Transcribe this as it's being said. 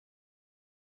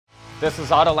This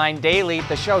is Autoline Daily,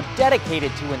 the show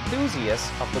dedicated to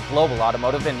enthusiasts of the global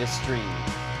automotive industry.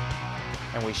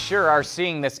 And we sure are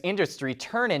seeing this industry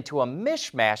turn into a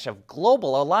mishmash of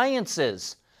global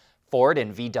alliances. Ford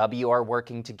and VW are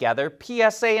working together,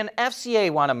 PSA and FCA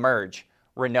want to merge.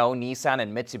 Renault, Nissan,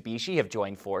 and Mitsubishi have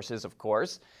joined forces, of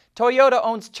course. Toyota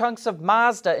owns chunks of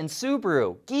Mazda and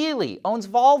Subaru. Geely owns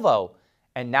Volvo.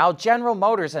 And now General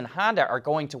Motors and Honda are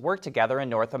going to work together in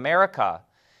North America.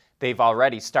 They've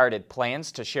already started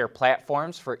plans to share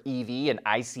platforms for EV and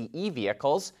ICE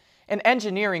vehicles, and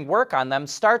engineering work on them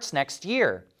starts next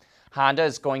year. Honda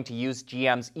is going to use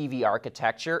GM's EV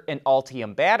architecture and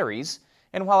Ultium batteries,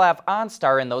 and will have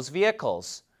OnStar in those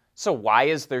vehicles. So why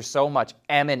is there so much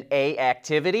M&A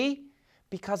activity?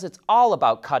 Because it's all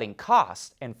about cutting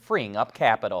costs and freeing up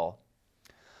capital.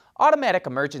 Automatic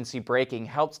emergency braking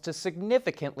helps to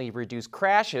significantly reduce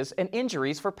crashes and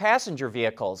injuries for passenger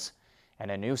vehicles. And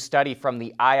a new study from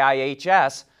the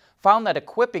IIHS found that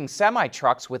equipping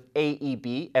semi-trucks with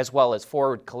AEB as well as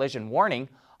forward collision warning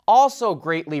also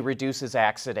greatly reduces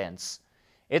accidents.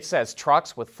 It says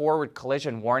trucks with forward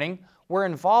collision warning were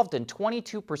involved in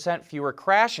 22% fewer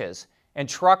crashes, and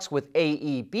trucks with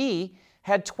AEB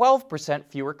had 12%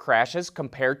 fewer crashes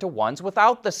compared to ones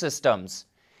without the systems.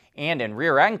 And in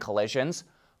rear-end collisions,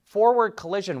 forward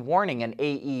collision warning and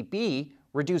AEB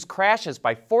reduced crashes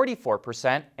by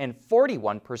 44% and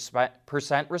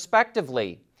 41%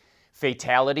 respectively.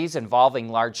 Fatalities involving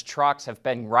large trucks have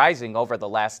been rising over the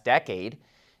last decade.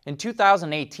 In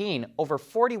 2018, over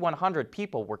 4,100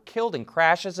 people were killed in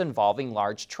crashes involving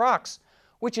large trucks,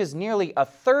 which is nearly a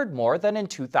third more than in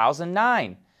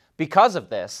 2009. Because of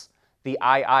this, the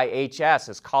IIHS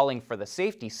is calling for the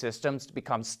safety systems to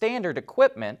become standard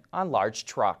equipment on large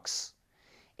trucks.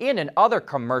 In other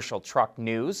commercial truck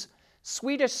news,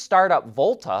 Swedish startup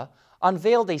Volta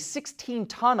unveiled a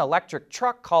 16-ton electric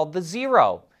truck called the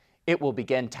Zero. It will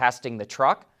begin testing the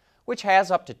truck, which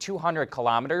has up to 200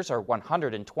 kilometers or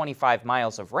 125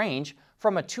 miles of range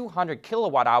from a 200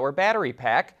 kilowatt-hour battery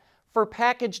pack for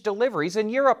package deliveries in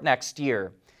Europe next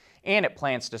year. And it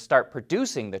plans to start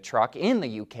producing the truck in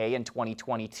the UK in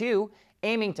 2022,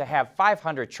 aiming to have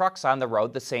 500 trucks on the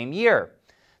road the same year.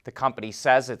 The company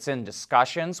says it's in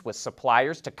discussions with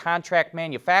suppliers to contract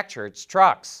manufacture its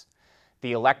trucks.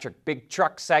 The electric big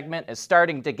truck segment is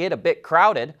starting to get a bit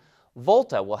crowded.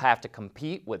 Volta will have to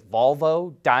compete with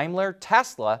Volvo, Daimler,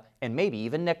 Tesla, and maybe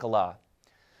even Nikola.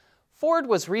 Ford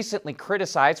was recently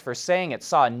criticized for saying it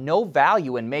saw no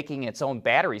value in making its own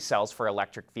battery cells for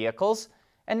electric vehicles,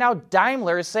 and now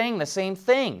Daimler is saying the same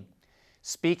thing.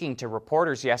 Speaking to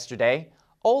reporters yesterday,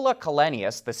 Ola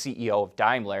Källenius, the CEO of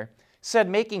Daimler, said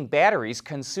making batteries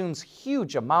consumes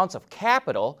huge amounts of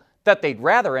capital that they'd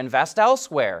rather invest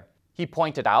elsewhere. He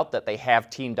pointed out that they have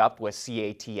teamed up with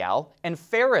CATL and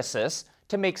Ferasis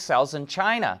to make cells in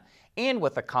China, and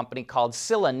with a company called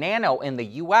Sila Nano in the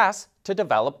US to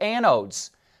develop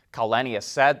anodes. Källenius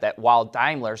said that while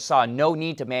Daimler saw no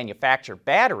need to manufacture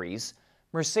batteries,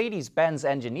 Mercedes-Benz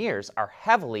engineers are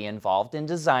heavily involved in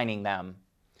designing them.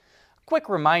 Quick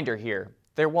reminder here,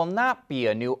 there will not be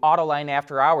a new Autoline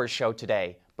After Hours show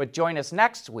today, but join us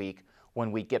next week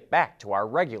when we get back to our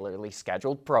regularly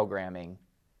scheduled programming.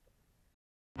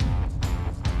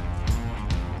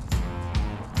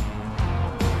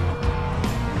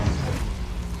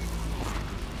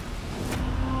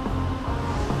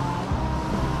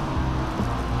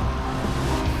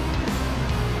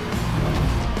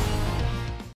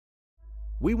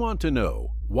 We want to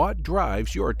know what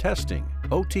drives your testing.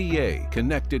 OTA,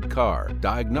 connected car,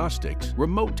 diagnostics,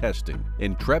 remote testing.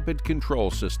 Intrepid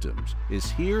Control Systems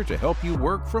is here to help you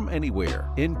work from anywhere.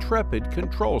 Intrepid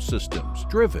Control Systems,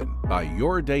 driven by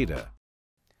your data.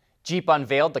 Jeep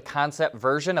unveiled the concept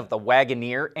version of the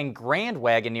Wagoneer and Grand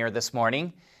Wagoneer this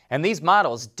morning, and these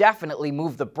models definitely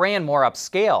move the brand more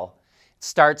upscale. It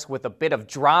starts with a bit of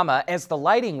drama as the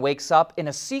lighting wakes up in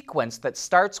a sequence that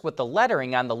starts with the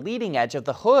lettering on the leading edge of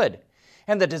the hood.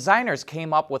 And the designers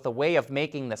came up with a way of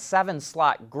making the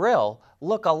 7-slot grille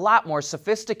look a lot more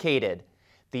sophisticated.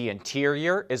 The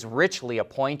interior is richly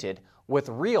appointed with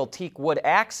real teak wood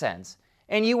accents.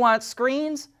 And you want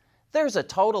screens? There's a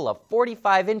total of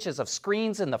 45 inches of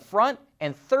screens in the front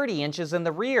and 30 inches in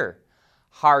the rear.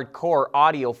 Hardcore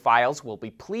audiophiles will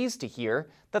be pleased to hear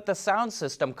that the sound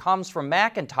system comes from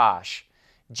Macintosh.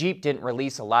 Jeep didn't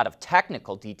release a lot of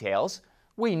technical details.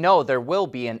 We know there will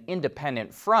be an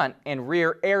independent front and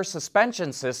rear air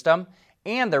suspension system,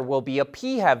 and there will be a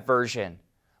PHEV version.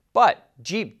 But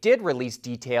Jeep did release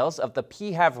details of the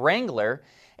PHEV Wrangler,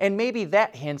 and maybe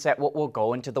that hints at what will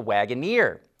go into the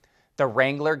Wagoneer. The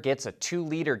Wrangler gets a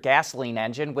 2-liter gasoline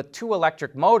engine with 2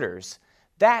 electric motors.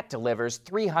 That delivers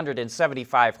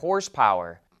 375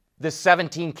 horsepower. The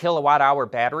 17 kilowatt-hour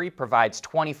battery provides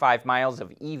 25 miles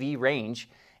of EV range,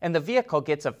 and the vehicle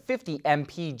gets a 50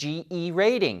 mpge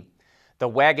rating. The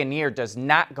Wagoneer does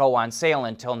not go on sale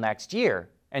until next year,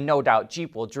 and no doubt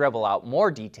Jeep will dribble out more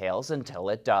details until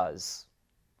it does.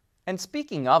 And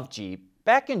speaking of Jeep,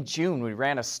 back in June we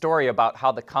ran a story about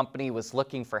how the company was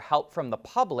looking for help from the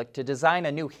public to design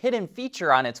a new hidden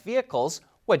feature on its vehicles,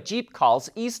 what Jeep calls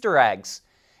Easter eggs.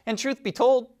 And truth be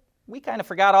told, we kind of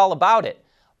forgot all about it.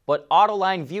 But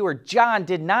Autoline viewer John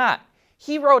did not.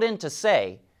 He wrote in to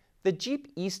say, the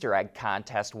Jeep Easter egg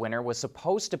contest winner was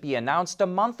supposed to be announced a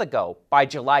month ago, by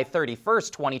July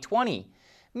 31st, 2020.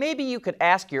 Maybe you could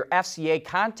ask your FCA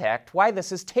contact why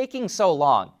this is taking so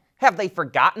long. Have they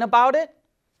forgotten about it?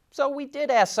 So we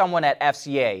did ask someone at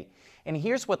FCA, and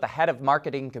here's what the head of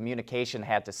marketing communication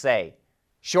had to say.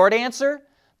 Short answer,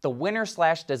 the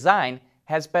winner/design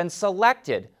has been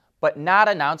selected, but not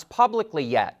announced publicly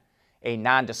yet. A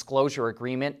non-disclosure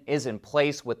agreement is in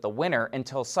place with the winner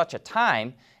until such a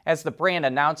time as the brand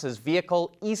announces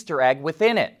vehicle Easter egg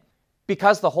within it.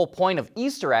 Because the whole point of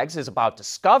Easter eggs is about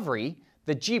discovery,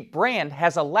 the Jeep brand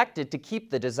has elected to keep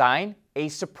the design a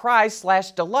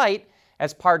surprise/delight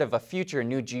as part of a future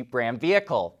new Jeep brand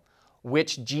vehicle.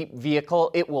 Which Jeep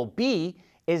vehicle it will be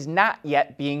is not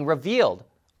yet being revealed,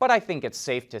 but I think it's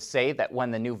safe to say that when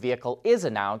the new vehicle is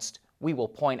announced, we will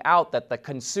point out that the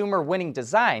consumer-winning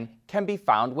design can be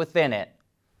found within it.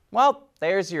 Well,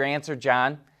 there's your answer,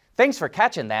 John. Thanks for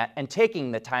catching that and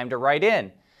taking the time to write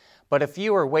in. But if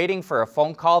you were waiting for a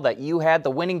phone call that you had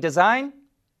the winning design,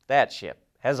 that ship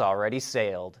has already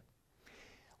sailed.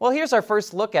 Well, here's our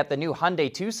first look at the new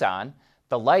Hyundai Tucson.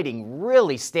 The lighting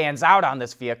really stands out on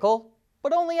this vehicle,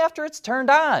 but only after it's turned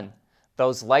on.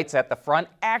 Those lights at the front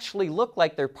actually look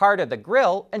like they're part of the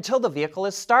grille until the vehicle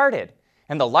is started.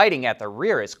 And the lighting at the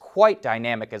rear is quite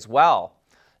dynamic as well.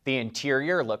 The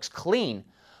interior looks clean,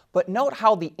 but note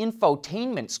how the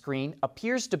infotainment screen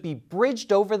appears to be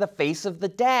bridged over the face of the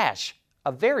dash.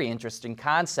 A very interesting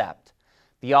concept.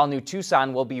 The all-new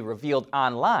Tucson will be revealed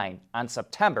online on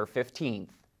September 15th.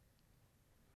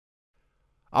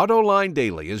 Autoline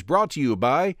Daily is brought to you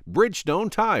by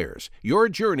Bridgestone Tires, your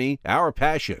journey, our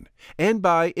passion, and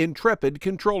by Intrepid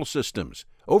Control Systems,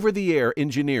 over-the-air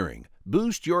engineering.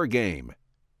 Boost your game.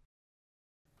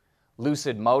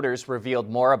 Lucid Motors revealed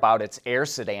more about its Air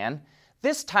sedan,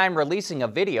 this time releasing a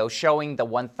video showing the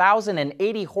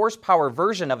 1,080 horsepower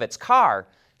version of its car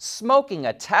smoking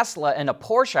a Tesla and a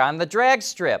Porsche on the drag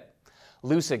strip.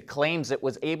 Lucid claims it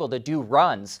was able to do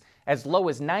runs as low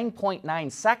as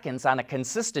 9.9 seconds on a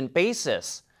consistent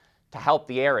basis. To help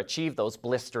the Air achieve those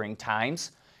blistering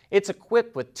times, it's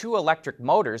equipped with 2 electric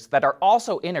motors that are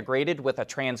also integrated with a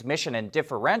transmission and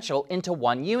differential into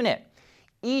one unit.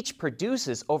 Each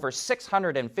produces over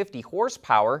 650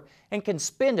 horsepower and can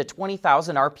spin to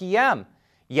 20,000 RPM,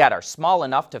 yet are small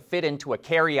enough to fit into a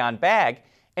carry-on bag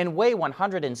and weigh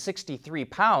 163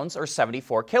 pounds or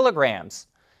 74 kilograms.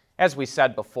 As we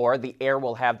said before, the Air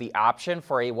will have the option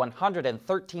for a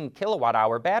 113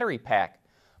 kilowatt-hour battery pack.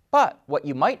 But what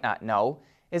you might not know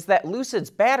is that Lucid's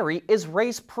battery is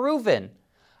race-proven.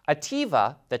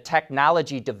 Ativa, the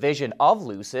technology division of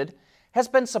Lucid, has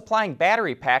been supplying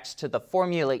battery packs to the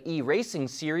Formula E racing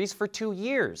series for 2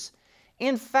 years.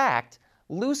 In fact,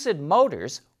 Lucid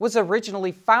Motors was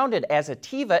originally founded as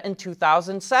Ativa in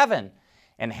 2007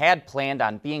 and had planned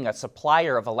on being a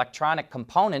supplier of electronic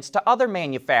components to other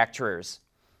manufacturers.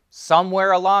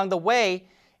 Somewhere along the way,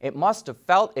 it must have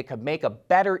felt it could make a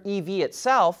better EV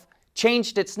itself,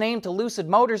 changed its name to Lucid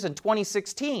Motors in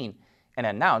 2016, and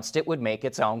announced it would make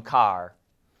its own car.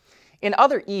 In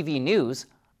other EV news,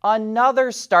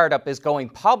 another startup is going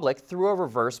public through a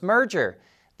reverse merger,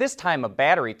 this time a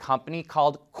battery company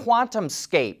called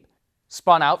QuantumScape.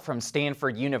 Spun out from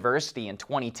Stanford University in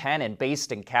 2010 and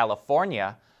based in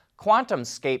California,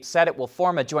 QuantumScape said it will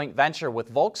form a joint venture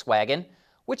with Volkswagen,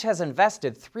 which has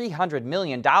invested $300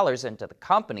 million into the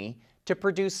company to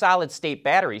produce solid-state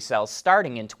battery cells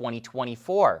starting in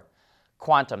 2024.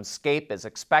 QuantumScape is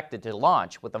expected to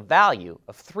launch with a value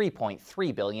of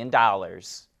 $3.3 billion.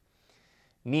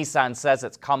 Nissan says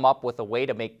it's come up with a way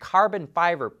to make carbon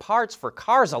fiber parts for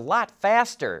cars a lot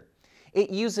faster. It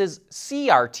uses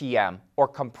C-RTM, or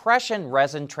compression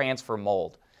resin transfer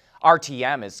mold.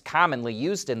 RTM is commonly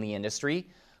used in the industry,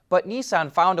 but Nissan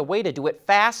found a way to do it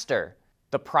faster.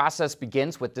 The process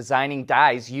begins with designing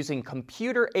dies using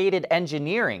computer-aided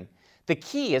engineering. The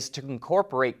key is to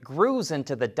incorporate grooves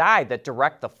into the die that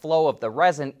direct the flow of the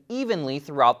resin evenly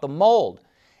throughout the mold.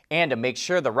 And to make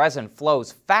sure the resin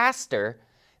flows faster,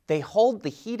 They hold the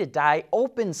heated die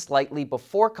open slightly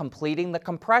before completing the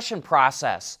compression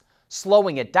process.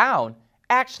 Slowing it down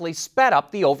actually sped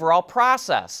up the overall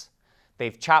process.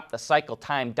 They've chopped the cycle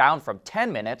time down from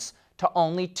 10 minutes to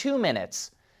only 2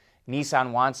 minutes.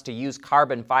 Nissan wants to use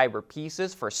carbon fiber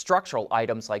pieces for structural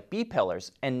items like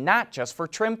B-pillars and not just for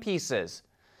trim pieces.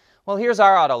 Well, here's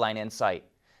our Autoline insight.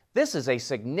 This is a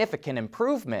significant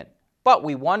improvement, but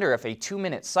we wonder if a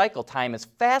 2-minute cycle time is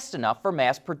fast enough for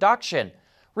mass production.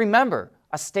 Remember,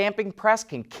 a stamping press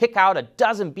can kick out a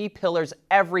dozen B-pillars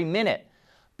every minute,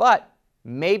 but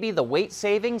maybe the weight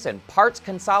savings and parts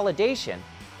consolidation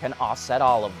can offset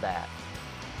all of that.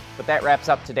 But that wraps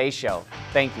up today's show.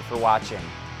 Thank you for watching.